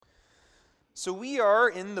So we are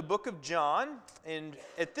in the book of John, and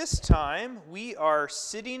at this time we are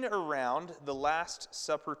sitting around the Last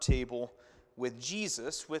Supper table with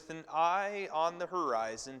Jesus with an eye on the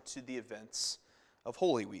horizon to the events of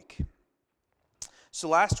Holy Week. So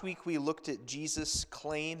last week we looked at Jesus'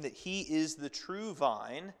 claim that he is the true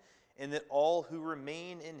vine and that all who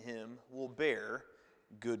remain in him will bear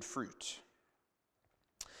good fruit.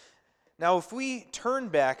 Now, if we turn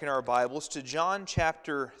back in our Bibles to John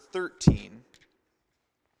chapter 13,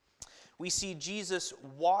 we see Jesus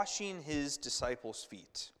washing his disciples'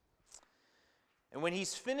 feet. And when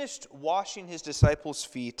he's finished washing his disciples'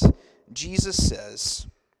 feet, Jesus says,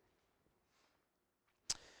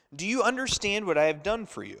 "Do you understand what I have done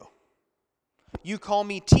for you? You call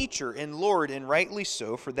me teacher and Lord, and rightly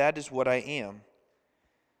so, for that is what I am.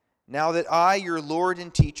 Now that I, your Lord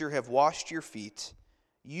and teacher, have washed your feet,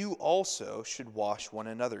 you also should wash one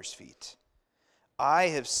another's feet. I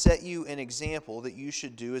have set you an example that you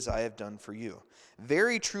should do as I have done for you.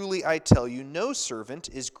 Very truly I tell you, no servant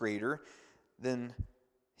is greater than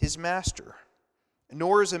his master,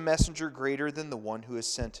 nor is a messenger greater than the one who has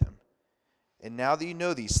sent him. And now that you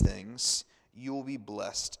know these things, you will be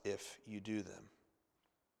blessed if you do them."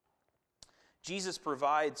 Jesus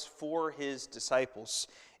provides for his disciples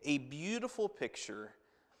a beautiful picture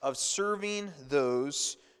of serving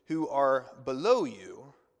those who are below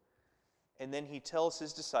you, and then he tells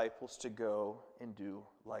his disciples to go and do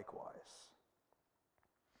likewise.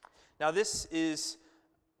 Now, this is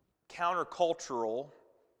countercultural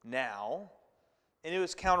now, and it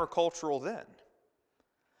was countercultural then,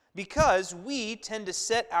 because we tend to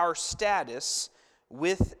set our status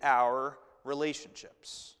with our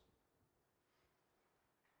relationships.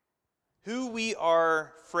 Who we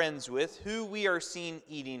are friends with, who we are seen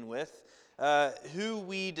eating with, who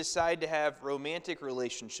we decide to have romantic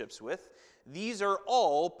relationships with, these are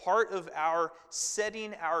all part of our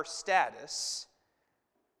setting our status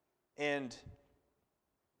and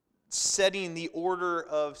setting the order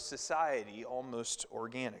of society almost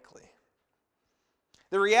organically.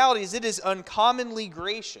 The reality is it is uncommonly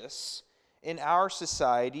gracious in our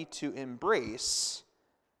society to embrace,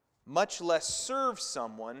 much less serve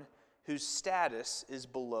someone whose status is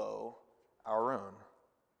below our own.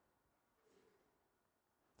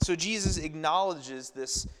 So Jesus acknowledges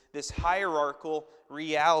this hierarchical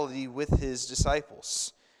reality with his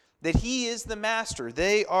disciples, that he is the master,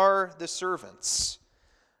 they are the servants.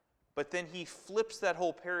 But then he flips that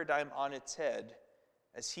whole paradigm on its head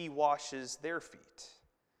as he washes their feet,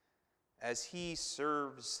 as he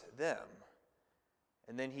serves them,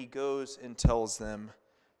 and then he goes and tells them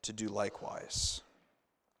to do likewise.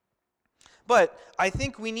 But I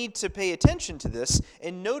think we need to pay attention to this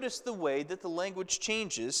and notice the way that the language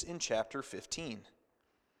changes in chapter 15.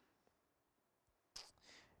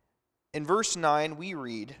 In verse 9, we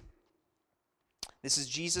read, this is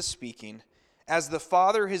Jesus speaking, "As the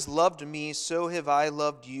Father has loved me, so have I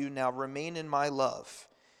loved you. Now remain in my love.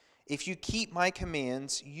 If you keep my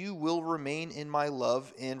commands, you will remain in my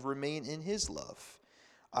love and remain in his love.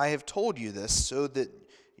 I have told you this so that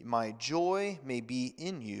my joy may be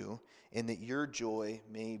in you and that your joy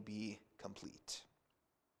may be complete."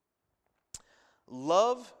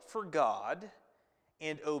 Love for God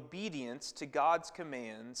and obedience to God's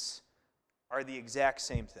commands are the exact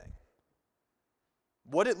same thing.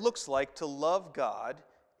 What it looks like to love God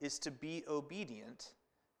is to be obedient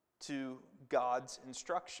to God's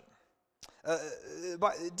instruction.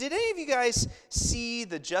 Did any of you guys see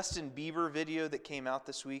the Justin Bieber video that came out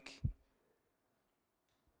this week?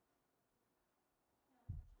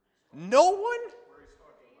 No one?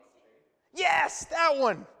 Yes, that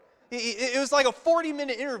one. It was like a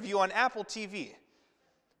 40-minute interview on Apple TV.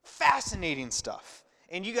 Fascinating stuff.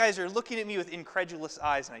 And you guys are looking at me with incredulous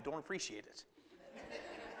eyes, and I don't appreciate it.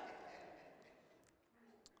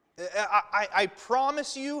 I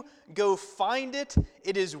promise you, go find it.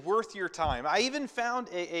 It is worth your time. I even found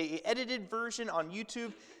a edited version on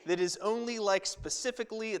YouTube that is only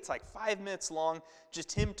specifically, it's 5 minutes long,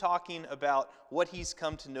 just him talking about what he's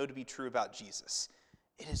come to know to be true about Jesus.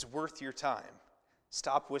 It is worth your time.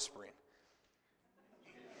 Stop whispering.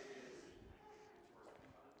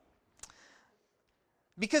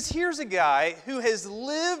 Because here's a guy who has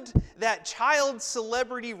lived that child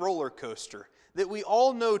celebrity roller coaster that we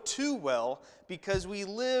all know too well because we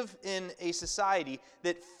live in a society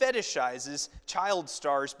that fetishizes child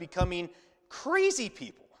stars becoming crazy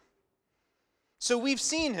people. So we've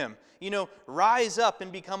seen him, rise up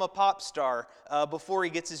and become a pop star before he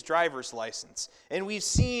gets his driver's license. And we've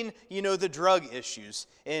seen, the drug issues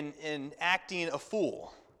and acting a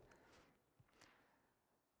fool.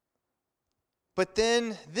 But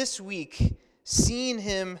then this week, seeing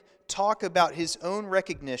him talk about his own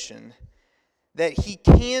recognition that he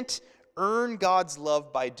can't earn God's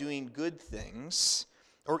love by doing good things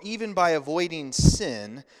or even by avoiding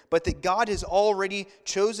sin, but that God has already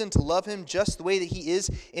chosen to love him just the way that he is,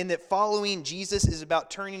 and that following Jesus is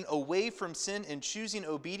about turning away from sin and choosing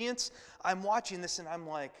obedience. I'm watching this and I'm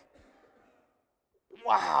like,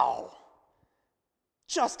 wow,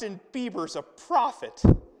 Justin Bieber's a prophet.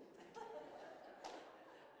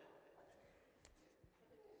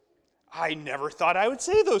 I never thought I would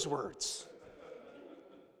say those words.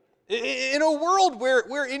 In a world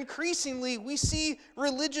where increasingly we see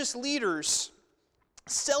religious leaders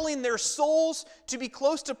selling their souls to be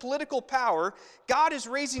close to political power, God is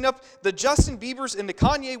raising up the Justin Biebers and the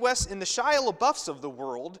Kanye Wests and the Shia LaBeoufs of the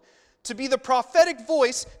world to be the prophetic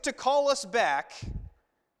voice to call us back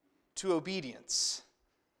to obedience,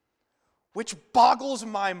 which boggles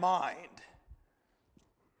my mind.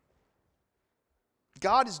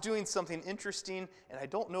 God is doing something interesting, and I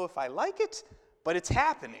don't know if I like it, but it's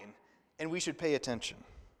happening, and we should pay attention.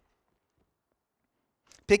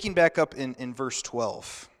 Picking back up in verse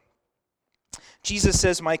 12. Jesus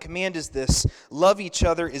says, "My command is this, love each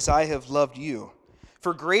other as I have loved you.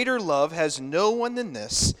 For greater love has no one than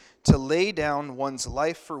this, to lay down one's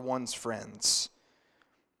life for one's friends.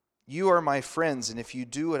 You are my friends, and if you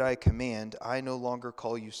do what I command, I no longer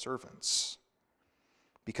call you servants,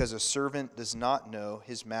 because a servant does not know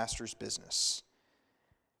his master's business.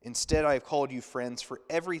 Instead, I have called you friends, for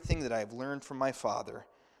everything that I have learned from my Father,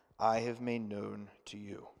 I have made known to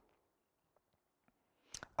you."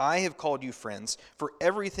 I have called you friends, for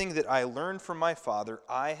everything that I learned from my Father,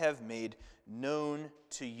 I have made known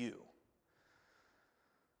to you.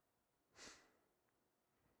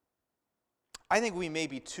 I think we may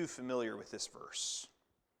be too familiar with this verse,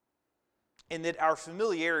 and that our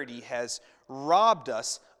familiarity has robbed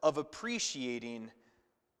us of appreciating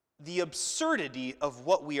the absurdity of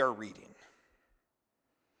what we are reading.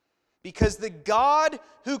 Because the God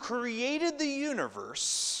who created the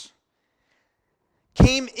universe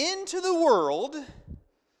came into the world,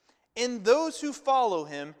 and those who follow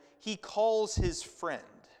him, he calls his friend.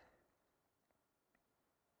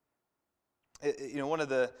 One of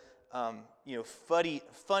the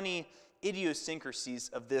funny idiosyncrasies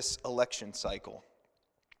of this election cycle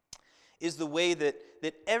is the way that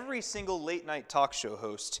every single late night talk show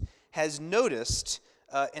host has noticed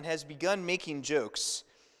and has begun making jokes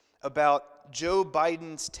about Joe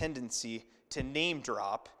Biden's tendency to name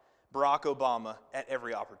drop Barack Obama at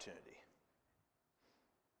every opportunity.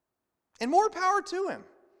 And more power to him.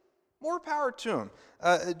 More power to him.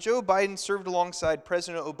 Joe Biden served alongside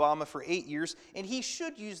President Obama for 8 years, and he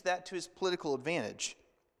should use that to his political advantage.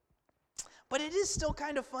 But it is still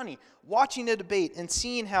kind of funny watching a debate and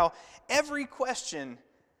seeing how every question,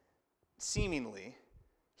 seemingly,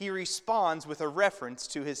 he responds with a reference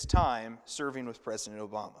to his time serving with President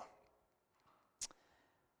Obama.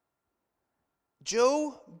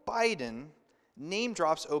 Joe Biden name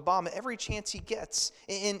drops Obama every chance he gets.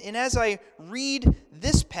 And as I read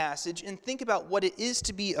this passage and think about what it is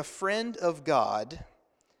to be a friend of God,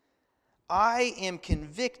 I am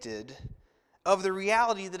convicted of the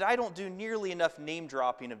reality that I don't do nearly enough name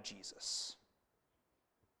dropping of Jesus.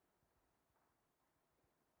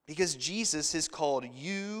 Because Jesus has called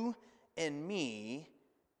you and me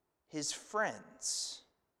his friends.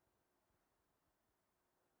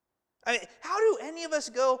 I mean, how do any of us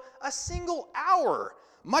go a single hour,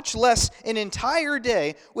 much less an entire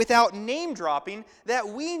day, without name dropping that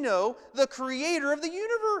we know the creator of the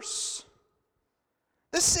universe?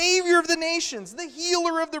 The Savior of the nations, the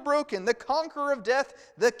healer of the broken, the conqueror of death,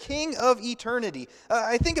 the King of eternity.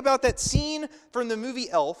 I think about that scene from the movie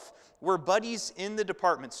Elf where Buddy's in the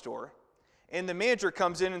department store and the manager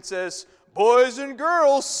comes in and says, "Boys and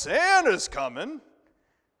girls, Santa's coming."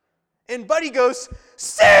 And Buddy goes,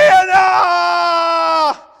 "Santa!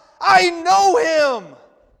 I know him!"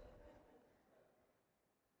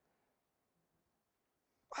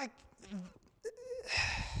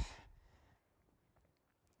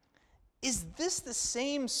 Is this the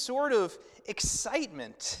same sort of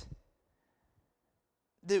excitement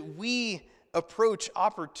that we approach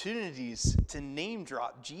opportunities to name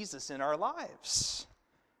drop Jesus in our lives?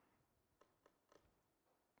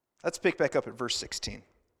 Let's pick back up at verse 16.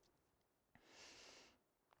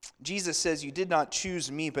 Jesus says, "You did not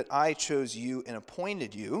choose me, but I chose you and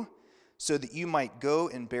appointed you so that you might go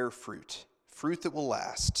and bear fruit, fruit that will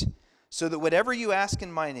last, so that whatever you ask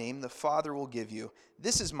in my name, the Father will give you.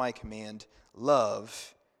 This is my command,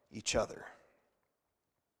 love each other."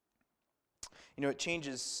 It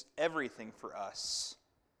changes everything for us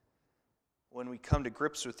when we come to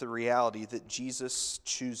grips with the reality that Jesus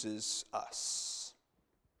chooses us.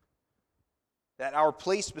 That our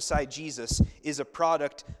place beside Jesus is a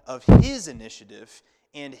product of his initiative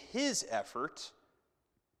and his effort,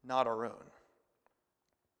 not our own.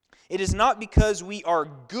 It is not because we are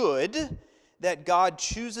good that God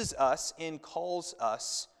chooses us and calls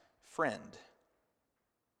us friend.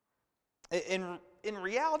 In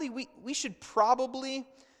reality, we should probably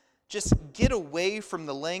just get away from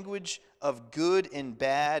the language of good and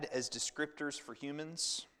bad as descriptors for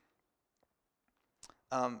humans.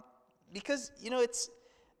 Because,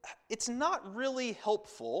 it's not really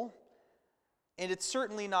helpful, and it's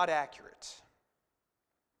certainly not accurate.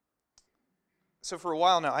 So for a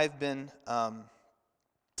while now, I've been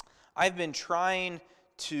trying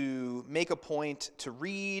to make a point to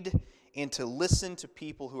read and to listen to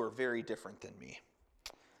people who are very different than me.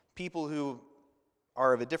 People who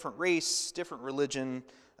are of a different race, different religion,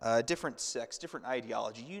 different sex, different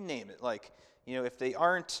ideology, you name it. Like, if they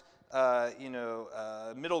aren't,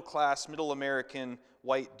 middle class, middle American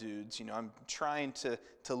white dudes, I'm trying to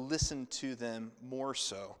listen to them more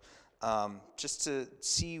so, just to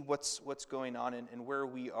see what's going on and where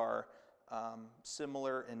we are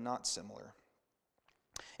similar and not similar.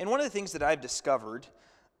 And one of the things that I've discovered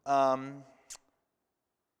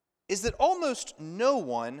is that almost no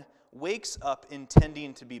one wakes up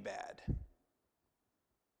intending to be bad.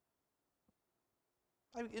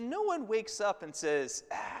 No one wakes up and says,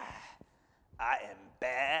 I am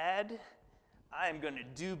bad. I am going to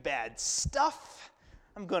do bad stuff.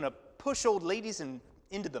 I'm going to push old ladies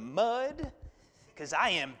into the mud because I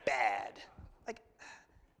am bad.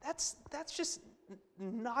 That's just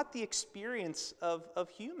not the experience of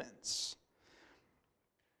humans.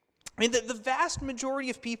 I mean, the vast majority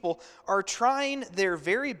of people are trying their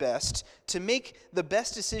very best to make the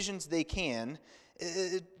best decisions they can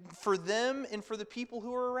for them and for the people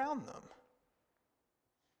who are around them.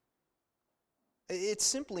 It's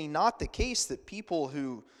simply not the case that people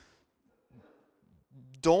who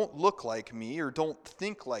don't look like me or don't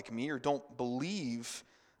think like me or don't believe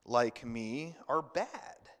like me are bad.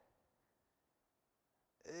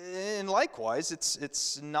 And likewise,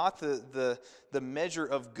 it's not the measure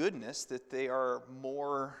of goodness that they are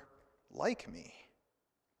more like me.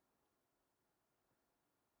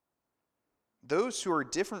 Those who are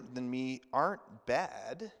different than me aren't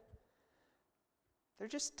bad. They're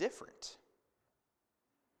just different.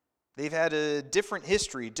 They've had a different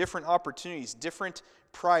history, different opportunities, different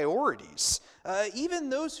priorities. Even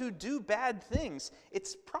those who do bad things,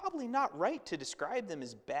 it's probably not right to describe them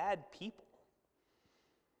as bad people.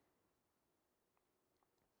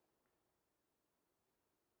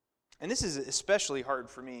 And this is especially hard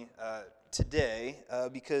for me today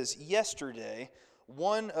because yesterday,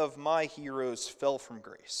 one of my heroes fell from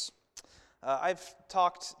grace. I've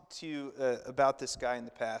talked to you about this guy in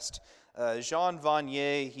the past. Jean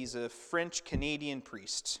Vanier, he's a French-Canadian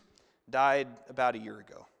priest, died about a year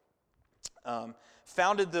ago.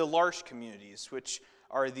 Founded the L'Arche communities, which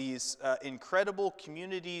are these incredible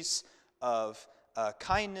communities of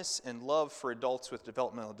kindness and love for adults with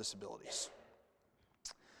developmental disabilities.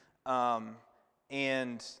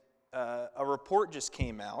 And a report just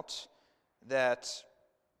came out that,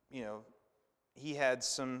 he had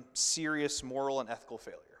some serious moral and ethical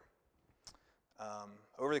failure.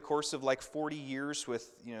 Over the course of 40 years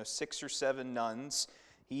with, 6 or 7 nuns,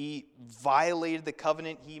 he violated the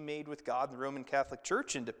covenant he made with God and the Roman Catholic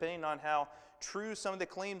Church, and depending on how true some of the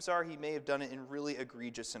claims are, he may have done it in really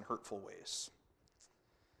egregious and hurtful ways.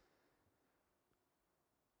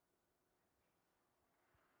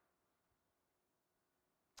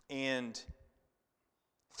 And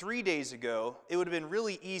 3 days ago, it would have been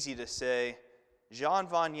really easy to say, Jean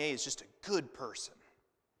Vanier is just a good person.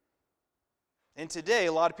 And today,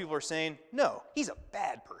 a lot of people are saying, no, he's a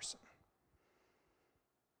bad person.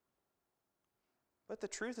 But the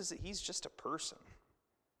truth is that he's just a person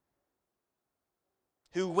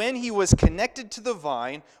who, when he was connected to the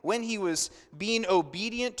vine, when he was being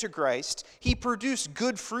obedient to Christ, he produced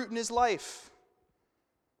good fruit in his life,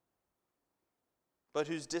 but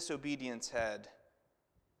whose disobedience had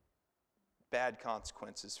bad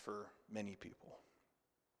consequences for many people.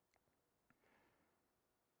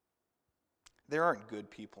 There aren't good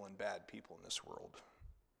people and bad people in this world.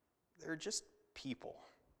 They're just people.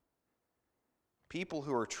 People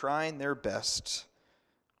who are trying their best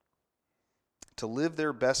to live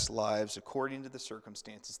their best lives according to the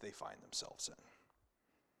circumstances they find themselves in.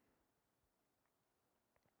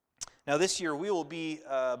 Now, this year we will be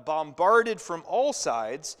bombarded from all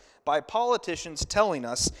sides by politicians telling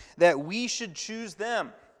us that we should choose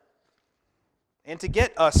them. And to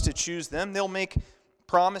get us to choose them, they'll make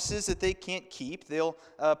promises that they can't keep. They'll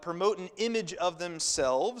promote an image of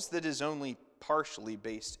themselves that is only partially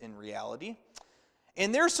based in reality.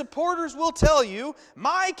 And their supporters will tell you,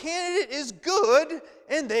 my candidate is good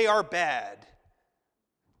and they are bad.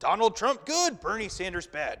 Donald Trump good, Bernie Sanders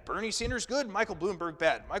bad. Bernie Sanders good, Michael Bloomberg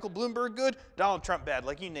bad. Michael Bloomberg good, Donald Trump bad.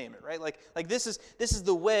 Like you name it, right? Like this is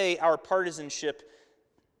the way our partisanship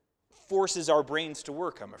forces our brains to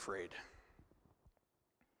work, I'm afraid.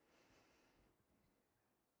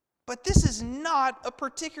 But this is not a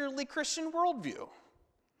particularly Christian worldview.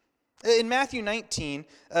 In Matthew 19,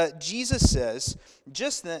 Jesus says,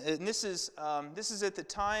 and this is at the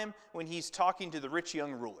time when he's talking to the rich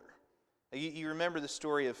young ruler. You remember the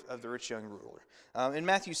story of the rich young ruler. In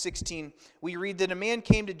Matthew 16, we read that a man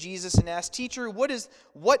came to Jesus and asked, "Teacher,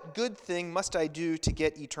 what good thing must I do to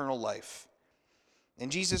get eternal life?"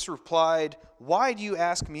 And Jesus replied, "Why do you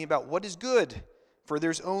ask me about what is good? For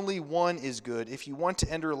there's only one is good. If you want to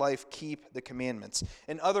enter life, keep the commandments."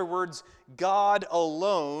 In other words, God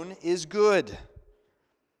alone is good.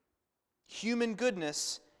 Human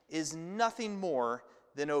goodness is nothing more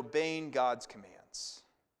than obeying God's commands.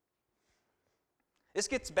 This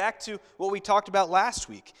gets back to what we talked about last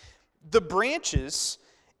week. The branches,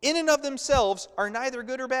 in and of themselves, are neither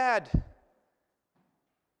good or bad.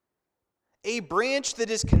 A branch that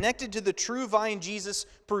is connected to the true vine, Jesus,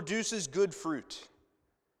 produces good fruit.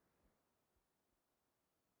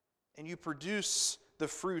 And you produce the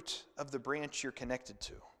fruit of the branch you're connected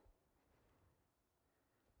to.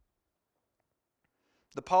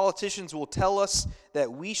 The politicians will tell us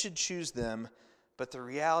that we should choose them, but the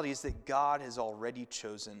reality is that God has already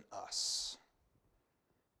chosen us.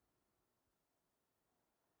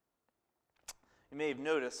 You may have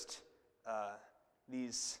noticed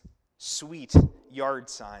these sweet yard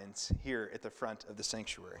signs here at the front of the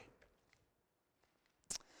sanctuary.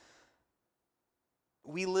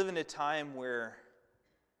 We live in a time where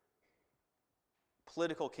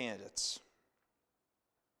political candidates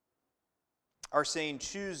are saying,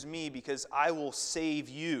 "Choose me because I will save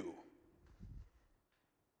you.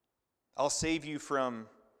 I'll save you from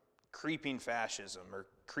creeping fascism or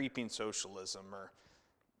creeping socialism or,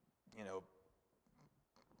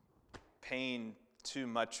 paying too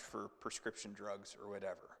much for prescription drugs or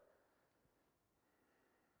whatever."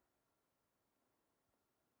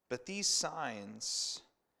 But these signs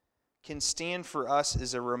can stand for us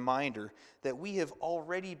as a reminder that we have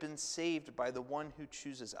already been saved by the one who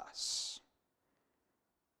chooses us.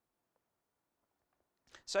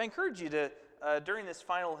 So I encourage you to, during this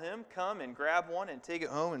final hymn, come and grab one and take it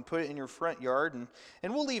home and put it in your front yard.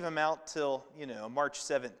 And we'll leave them out till, March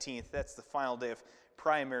 17th. That's the final day of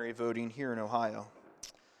primary voting here in Ohio.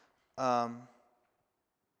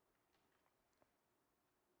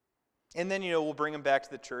 And then, we'll bring them back to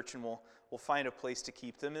the church and we'll find a place to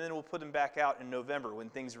keep them. And then we'll put them back out in November when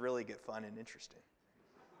things really get fun and interesting.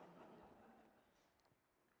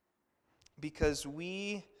 Because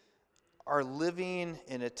we are living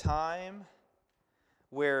in a time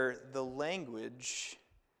where the language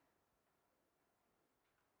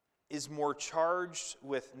is more charged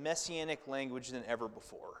with messianic language than ever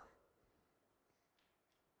before.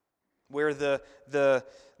 Where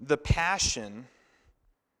the passion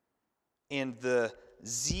and the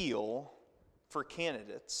zeal for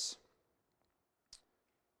candidates,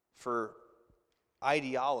 for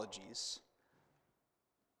ideologies,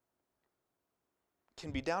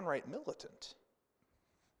 can be downright militant.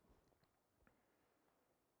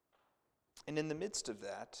 And in the midst of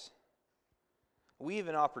that, we have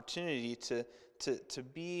an opportunity to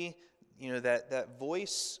be, that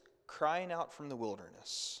voice crying out from the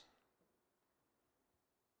wilderness.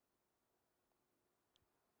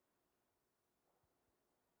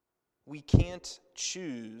 We can't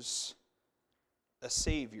choose a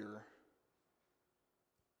savior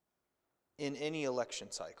in any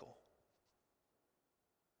election cycle.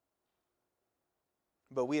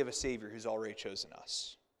 But we have a Savior who's already chosen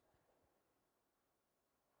us.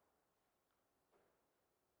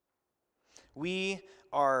 We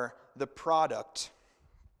are the product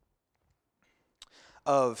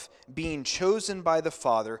of being chosen by the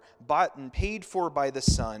Father, bought and paid for by the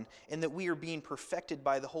Son, and that we are being perfected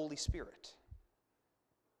by the Holy Spirit.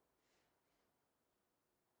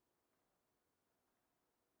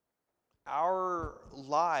 Our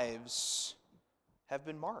lives have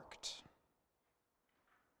been marked.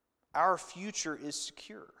 Our future is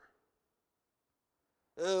secure.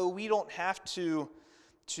 We don't have to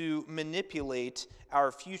manipulate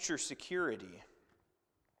our future security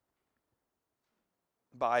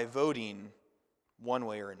by voting one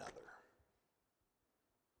way or another.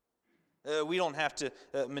 We don't have to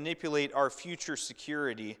manipulate our future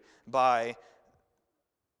security by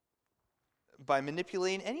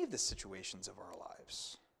manipulating any of the situations of our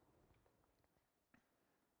lives.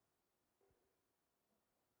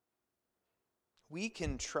 We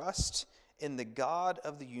can trust in the God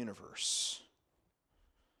of the universe,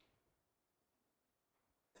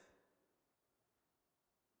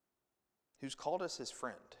 who's called us his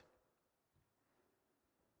friend.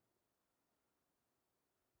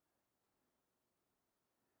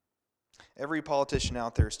 Every politician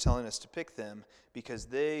out there is telling us to pick them because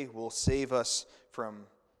they will save us from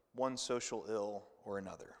one social ill or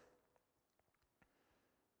another.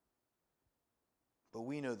 But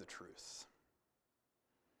we know the truth.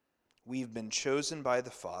 We've been chosen by the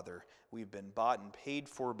Father, we've been bought and paid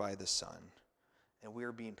for by the Son, and we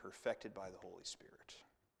are being perfected by the Holy Spirit.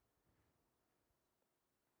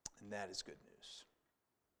 And that is good news.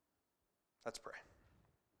 Let's pray.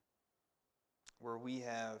 Where we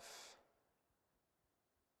have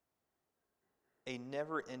a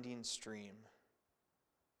never-ending stream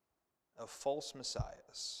of false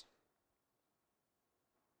messiahs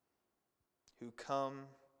who come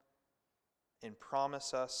and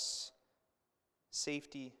promise us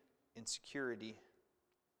safety and security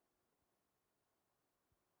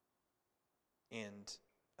and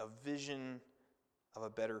a vision of a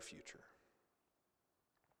better future.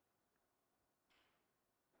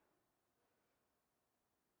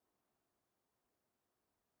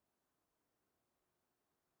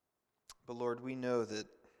 But Lord, we know that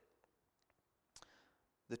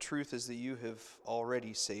the truth is that you have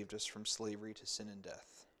already saved us from slavery to sin and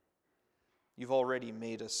death. You've already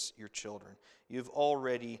made us your children. You've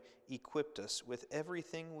already equipped us with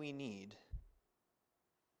everything we need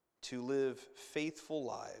to live faithful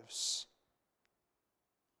lives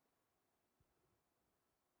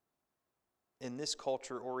in this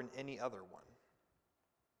culture or in any other one.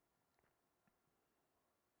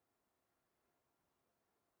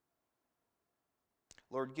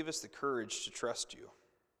 Lord, give us the courage to trust you.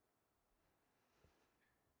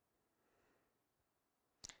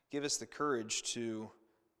 Give us the courage to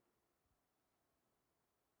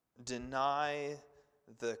deny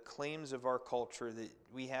the claims of our culture that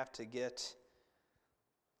we have to get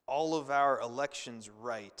all of our elections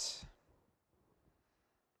right,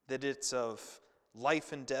 that it's of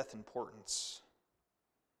life and death importance,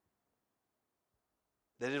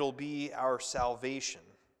 that it'll be our salvation.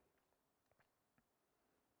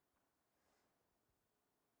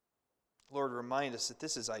 Lord, remind us that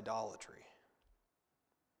this is idolatry.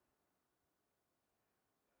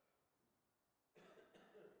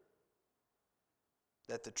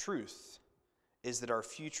 That the truth is that our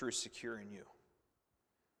future is secure in you.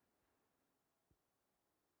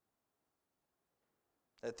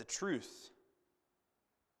 That the truth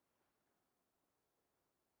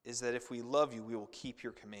is that if we love you, we will keep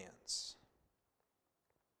your commands.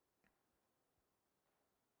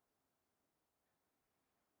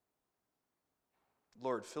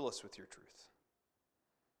 Lord, fill us with your truth.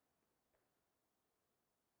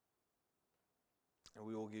 And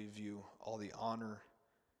we will give you all the honor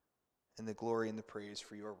and the glory and the praise,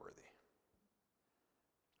 for you are worthy.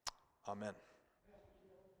 Amen.